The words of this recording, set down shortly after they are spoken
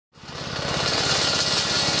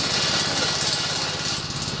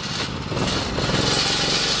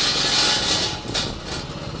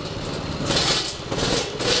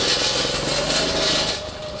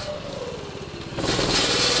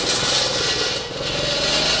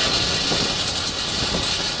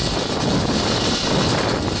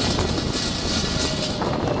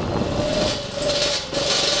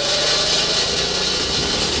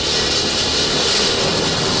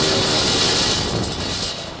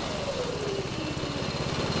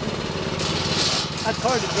It's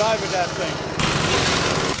hard to drive with that thing.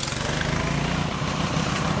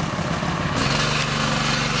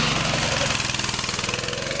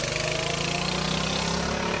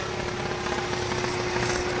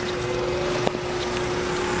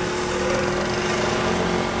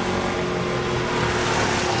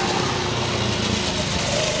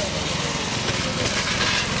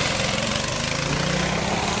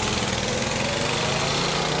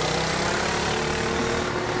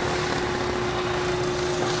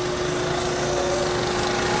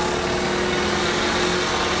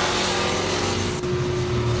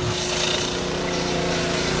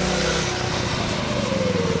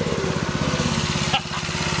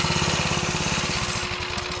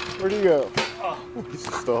 Where'd he go? Oh, He's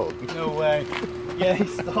stalled. no way. Yeah, he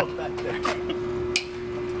stalled back there.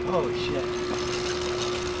 Oh shit.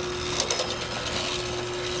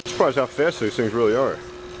 Surprised how fast those things really are.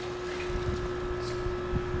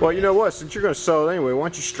 Well, you know what? Since you're going to sell it anyway, why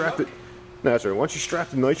don't you strap it? No, that's right. Why don't you strap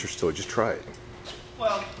the nitrous to it? Just try it.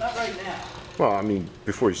 Well, not right now. Well, I mean,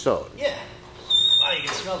 before you sell it. Yeah. Oh, you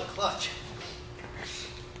can smell the clutch.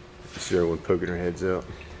 You see everyone poking their heads out.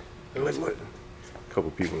 A couple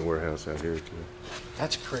people in the warehouse out here too.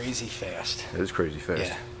 That's crazy fast. That is crazy fast.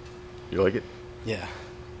 Yeah. You like it? Yeah.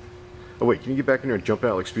 Oh wait, can you get back in there and jump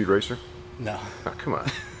out like Speed Racer? No. Oh, come on.